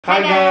Hi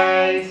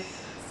guys!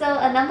 So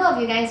a number of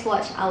you guys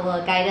watched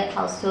our guided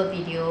house tour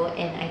video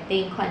and I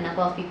think quite a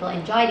number of people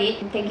enjoyed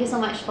it. Thank you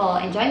so much for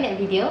enjoying that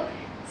video.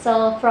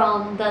 So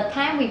from the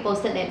time we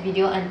posted that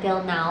video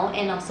until now,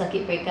 end of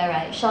circuit breaker,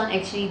 right, Sean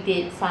actually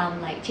did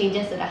some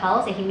changes to the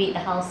house and he made the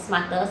house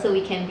smarter so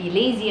we can be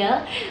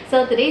lazier.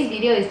 So today's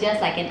video is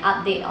just like an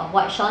update of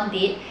what Sean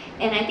did.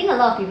 And I think a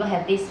lot of people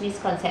have this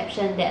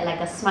misconception that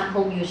a smart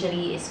home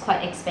usually is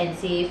quite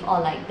expensive or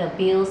the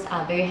bills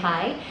are very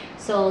high.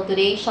 So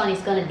today Sean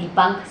is going to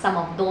debunk some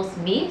of those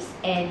myths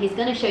and he's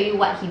going to show you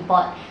what he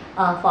bought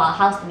for our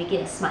house to make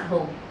it a smart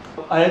home.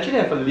 I actually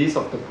have a list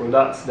of the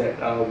products that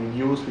we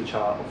use which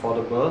are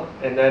affordable,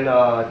 and then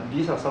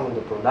these are some of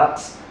the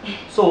products.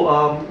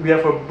 So we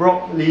have a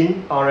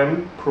Brooklyn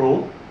RM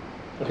Pro.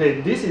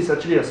 Okay, this is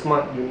actually a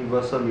smart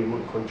universal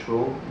remote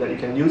control that you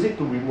can use it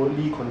to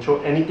remotely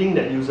control anything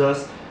that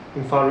uses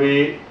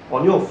infrared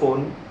on your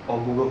phone or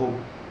Google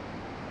Home.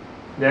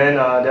 Then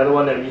the other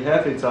one that we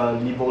have is a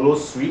Livolo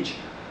switch.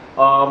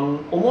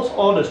 Almost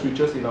all the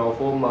switches in our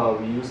home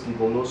we use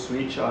Livolo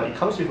switch. It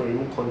comes with a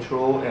remote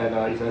control and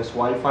it has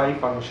Wi-Fi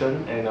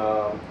function and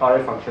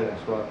RF function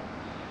as well.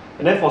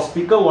 And then for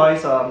speaker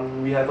wise,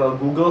 we have a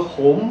Google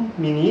Home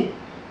Mini.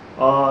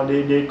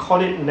 They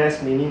call it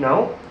Nest Mini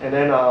now. And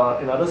then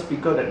another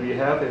speaker that we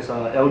have is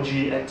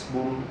LG X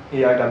Boom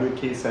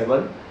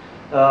AIWK7.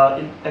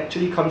 It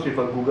actually comes with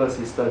a Google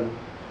Assistant.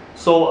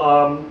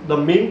 So the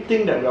main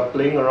thing that we are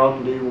playing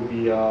around today will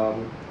be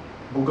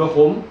Google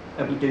Home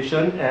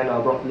application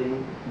and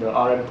Brooklyn, the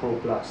RM Pro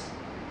Plus.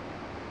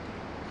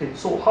 Okay,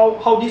 so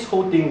how this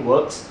whole thing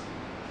works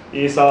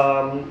is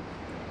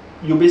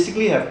you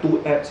basically have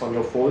two apps on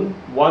your phone.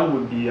 One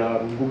would be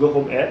Google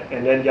Home app,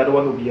 and then the other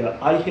one would be a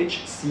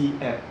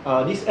IHC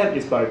app. This app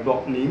is by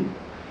Brooklyn.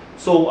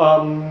 So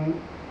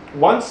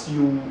once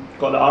you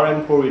got the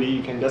RM Pro ready,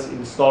 you can just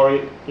install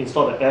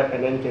the app,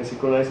 and then you can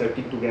synchronize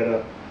everything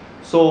together.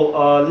 So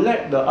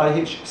let the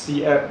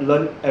IHC app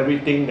learn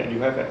everything that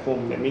you have at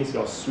home. That means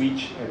your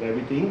switch and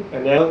everything,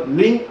 and then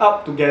link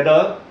up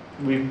together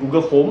with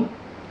Google Home.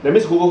 That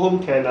means Google Home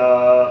can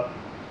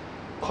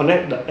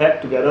connect the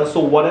app together. So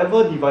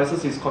whatever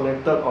devices is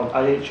connected on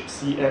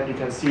IHC app, you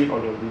can see it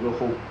on your Google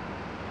Home.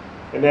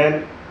 And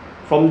then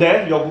from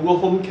there, your Google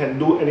Home can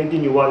do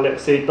anything you want.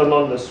 Let's say turn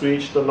on the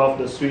switch, turn off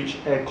the switch,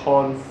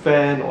 aircon,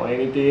 fan or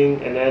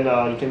anything. And then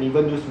you can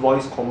even use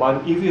voice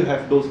command if you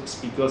have those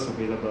speakers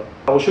available.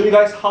 I will show you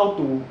guys how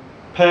to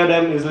pair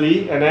them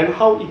easily and then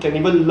how it can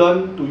even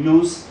learn to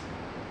use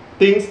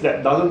things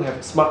that doesn't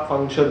have smart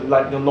function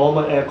like your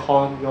normal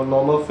aircon, your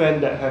normal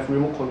fan that have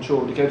remote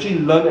control. You can actually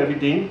learn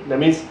everything. That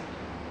means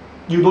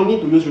you don't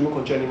need to use remote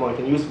control anymore. You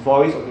can use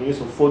voice or you can use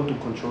your phone to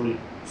control it.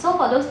 So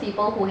for those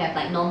people who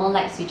have normal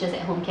light switches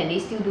at home, can they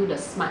still do the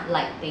smart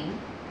light thing?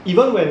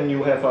 Even when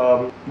you have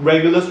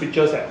regular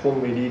switches at home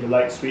already, the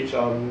light switch,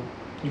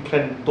 you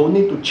don't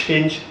need to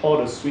change all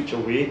the switch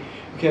away.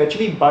 You can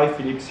actually buy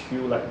Philips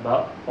Hue light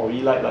bulb or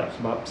E-light light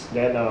bulbs.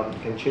 Then you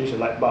can change the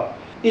light bulb.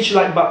 Each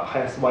light bulb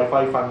has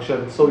Wi-Fi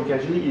function, so you can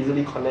actually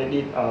easily connect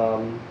it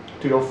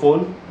to your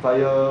phone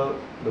via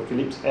the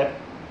Philips app.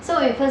 So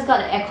when we first got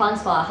the aircons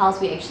for our house,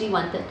 we actually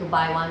wanted to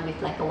buy one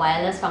with a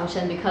wireless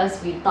function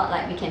because we thought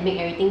we can make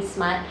everything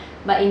smart.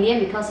 But in the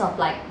end, because of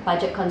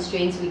budget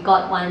constraints, we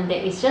got one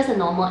that is just a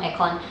normal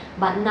aircon.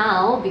 But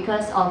now,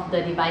 because of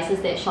the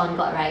devices that Sean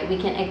got, right, we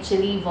can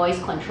actually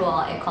voice control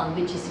our aircon,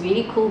 which is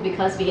really cool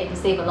because we get to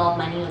save a lot of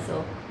money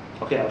also.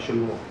 Okay, I'll show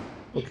you more.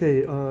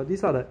 Okay,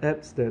 these are the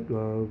apps that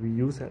we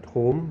use at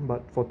home.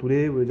 But for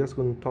today, we're just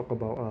going to talk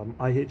about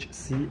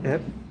IHC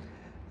app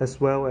as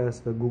well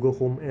as the Google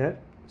Home app.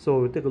 So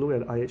we'll take a look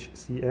at the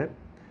IHC app.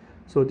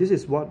 So this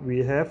is what we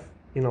have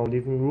in our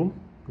living room,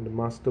 the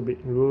master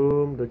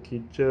bedroom, the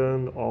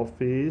kitchen, the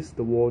office,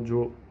 the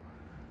wardrobe.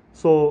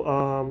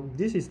 So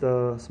this is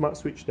the smart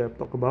switch that I've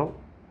talked about.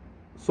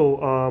 So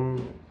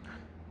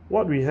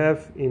what we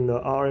have in the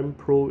RM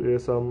Pro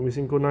is we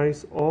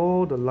synchronize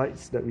all the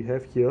lights that we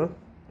have here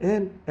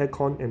and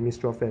aircon and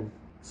Mistral fan.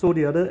 So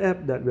the other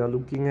app that we are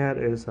looking at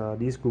is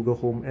this Google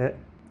Home app.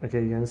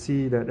 Okay, you can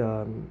see that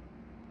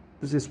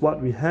this is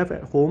what we have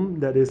at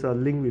home that is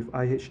linked with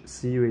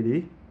IHC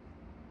already.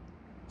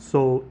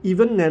 So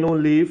even Nano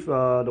Leaf,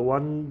 the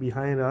one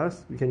behind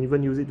us, we can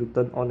even use it to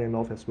turn on and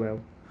off as well.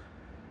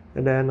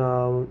 And then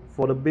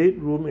for the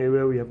bedroom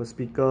area, we have a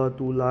speaker,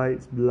 two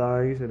lights,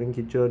 blinds, and then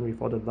kitchen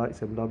with all the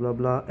lights and blah blah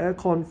blah.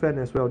 Aircon fan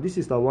as well.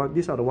 These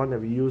are the one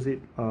that we use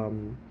it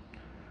from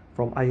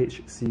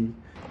IHC.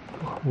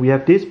 We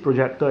have this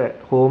projector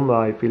at home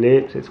by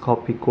Philips. It's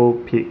called Pico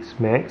Pix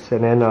Max,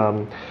 and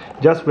then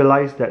just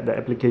realized that the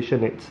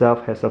application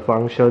itself has a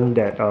function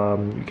that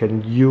you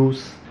can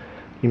use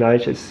in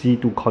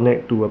IHC to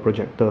connect to a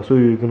projector. So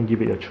you're going to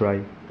give it a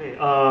try. Okay,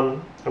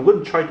 I'm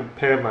going to try to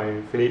pair my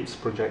Philips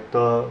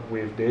projector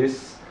with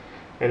this,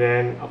 and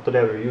then after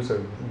that we'll use a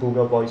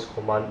Google voice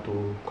command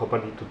to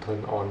command it to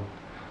turn on.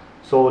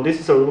 So this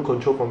is a remote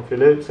control from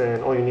Philips,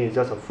 and all you need is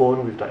just a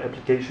phone with the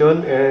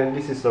application, and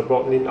this is the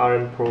Brooklyn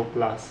RM Pro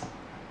Plus.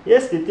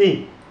 Yes,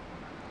 Titi.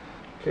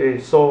 Okay,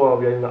 so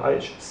we are in the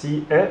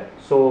IHC app.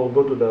 So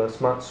go to the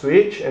smart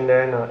switch and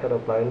then add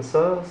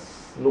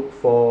appliances. Look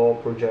for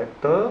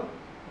projector.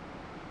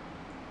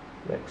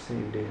 Let's see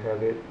if they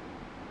have it.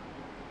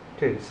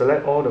 Okay,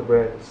 select all the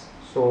brands.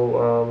 So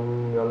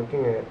we are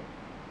looking at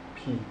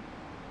P.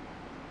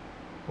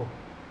 Oh,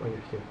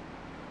 you here.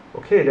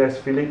 Okay, there's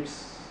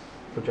Philips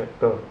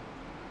projector.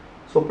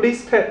 So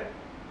please try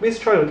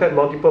to tap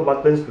multiple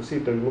buttons to see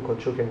if the remote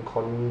control can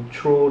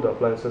control the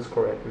appliances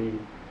correctly.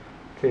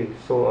 Okay,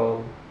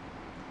 so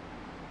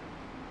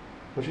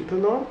was it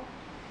turned on?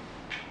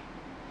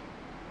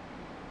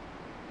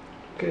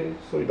 Okay,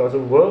 so it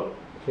doesn't work.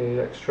 Okay,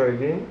 let's try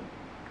again.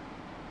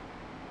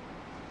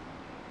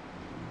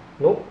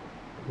 Nope,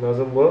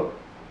 doesn't work.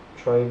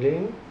 Try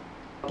again.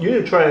 You need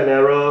to try and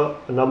error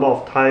a number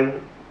of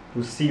times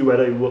to see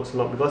whether it works or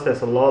not, because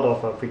there's a lot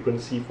of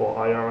frequency for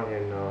IR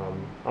and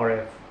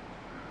RF.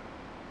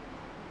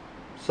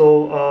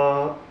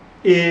 So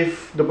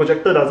if the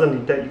projector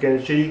doesn't detect, you can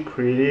actually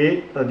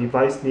create a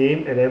device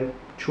name and then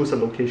choose a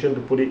location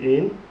to put it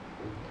in,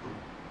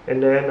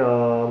 and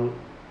then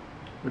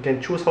we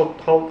can choose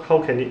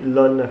how can it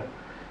learn.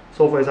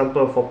 So for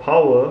example, for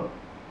power,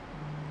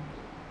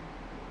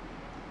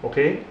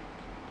 okay,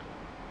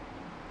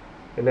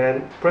 and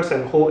then press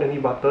and hold any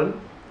button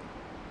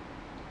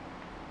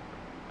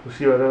to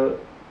see whether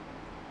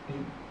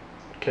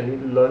can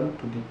it learn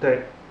to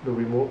detect the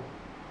remote.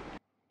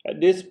 At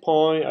this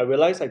point, I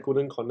realized I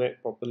couldn't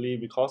connect properly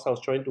because I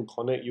was trying to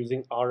connect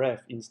using RF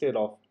instead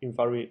of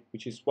infrared,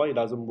 which is why it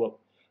doesn't work.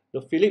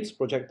 The Philips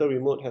projector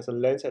remote has a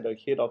lens at the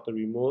head of the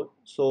remote,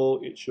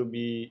 so it should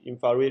be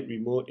infrared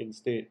remote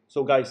instead.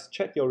 So guys,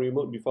 check your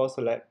remote before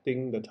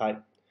selecting the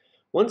type.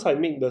 Once I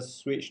make the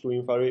switch to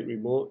infrared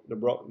remote, the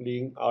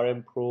Brocklink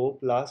RM Pro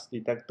Plus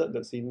detected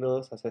the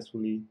signal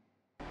successfully.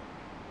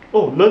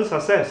 Oh, learn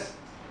success!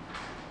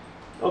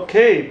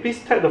 Okay,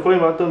 please tap the volume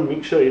button to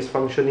make sure it's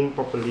functioning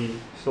properly.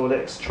 So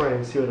let's try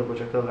and see whether the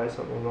projector lights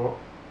up or not.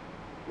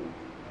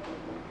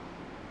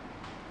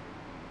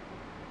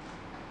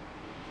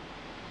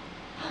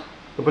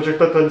 The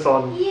projector turns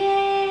on.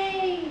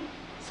 Yay!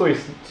 So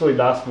it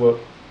does work.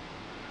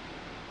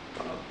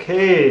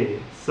 Okay,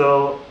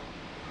 so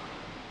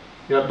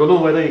yeah, don't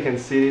know whether you can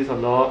see this or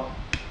not.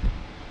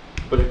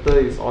 The projector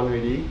is on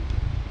already.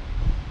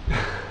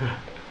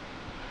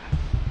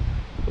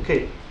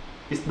 Okay,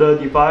 is the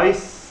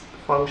device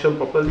function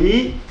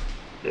properly?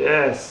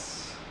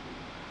 Yes.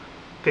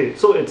 Okay,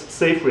 so it's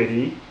safe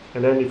already.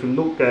 And then if you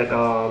look at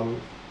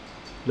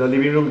the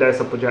living room,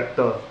 there's a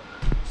projector.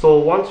 So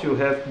once you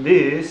have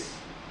this,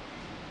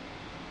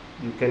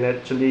 you can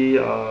actually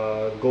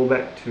go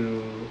back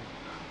to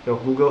your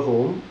Google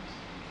Home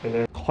and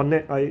then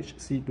connect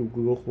IHC to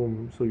Google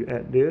Home. So you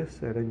add this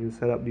and then you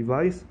set up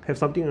device. Have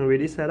something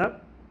already set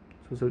up.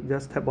 So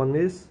just tap on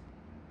this.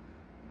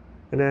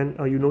 And then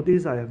you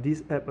notice I have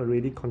this app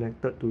already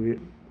connected to it.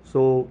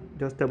 So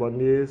just tap on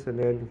this and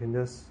then you can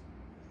just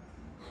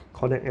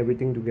connect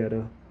everything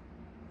together.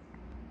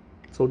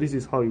 So this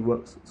is how it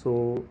works.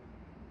 So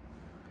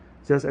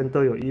just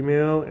enter your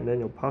email and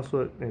then your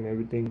password and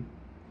everything.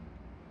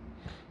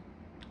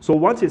 So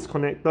once it's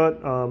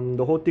connected,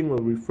 the whole thing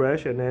will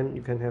refresh and then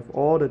you can have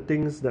all the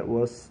things that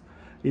was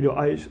in your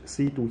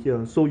IHC to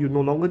here. So you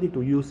no longer need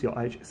to use your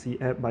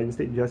IHC app, but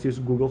instead you just use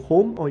Google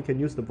Home, or you can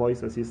use the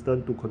voice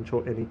assistant to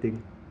control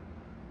anything.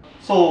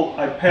 So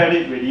I paired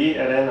it ready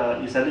and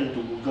then you set it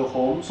into Google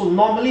Home. So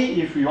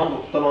normally if we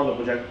want to turn on the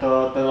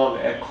projector, turn on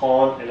the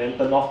aircon and then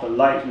turn off the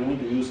lights, we need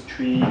to use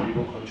 3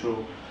 remote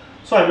control.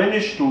 So I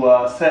managed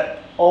to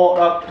set all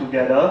up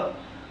together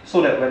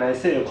so that when I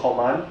say a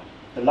command,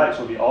 the lights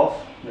will be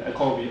off, the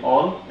aircon will be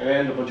on, and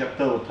then the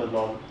projector will turn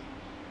on.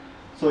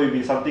 So it'll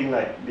be something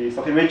like this.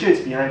 Okay, Rachel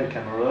is behind the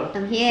camera.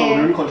 I'm here. So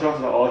the remote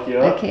controls are all here.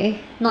 Okay,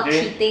 not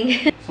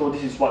cheating. So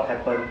this is what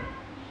happened.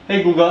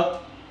 Hey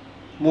Google,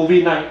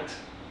 movie night.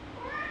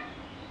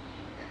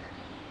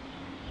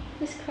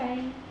 Who's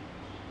crying?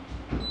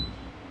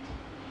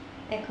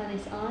 Aircon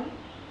is on.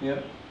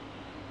 Yep.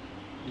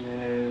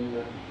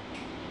 And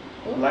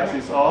Oh, lights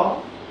is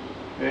off.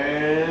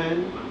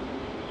 And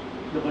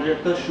the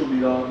projector should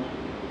be on.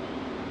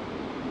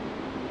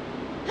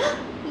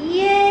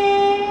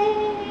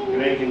 Yay!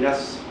 And then you can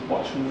just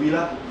watch movie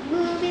lah.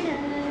 Movie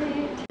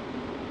night.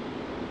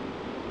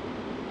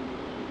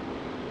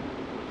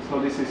 So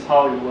this is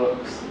how it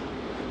works.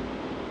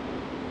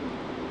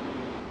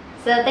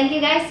 So thank you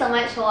guys so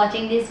much for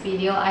watching this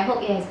video. I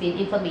hope it has been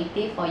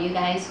informative for you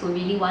guys who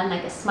really want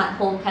like a smart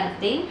home kind of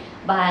thing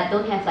but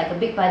don't have like a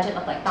big budget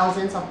of like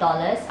thousands of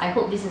dollars. I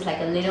hope this is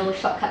like a little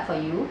shortcut for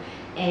you.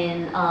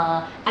 And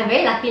I'm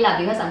very lucky lah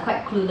because I'm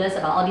quite clueless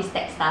about all this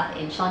tech stuff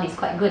and Sean is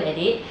quite good at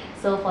it.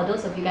 So for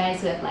those of you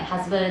guys who have like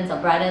husbands or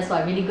brothers who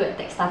are really good at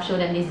tech stuff, show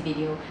them this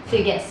video. So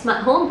you get a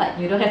smart home but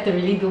you don't have to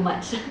really do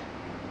much.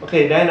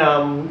 Okay, then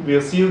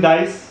we'll see you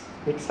guys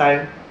next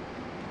time.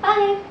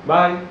 Bye!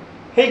 Bye.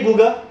 Hey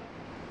Google,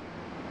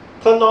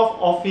 turn off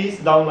office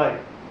downlight.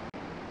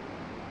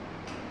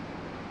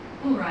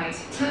 Alright,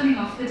 turning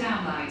off the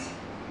downlight.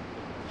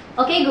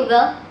 Okay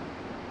Google,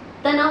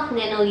 turn off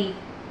nano leaf.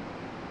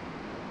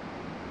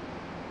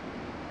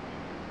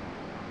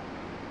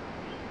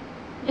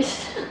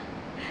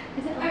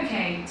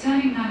 Okay,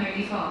 turning nano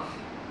leaf off.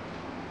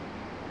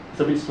 It's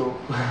a bit slow.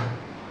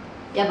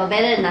 Yeah, but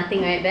better than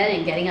nothing, right? Better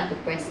than getting up to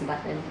press the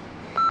button.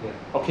 Yeah.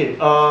 Okay.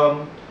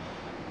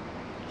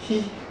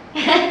 He.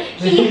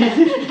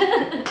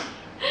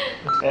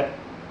 App.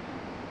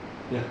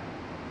 Yeah.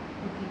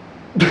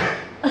 Okay.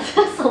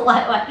 So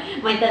what?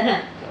 My turn,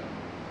 huh?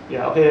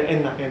 Yeah. Okay.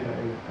 End.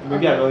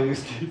 Maybe I don't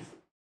use this.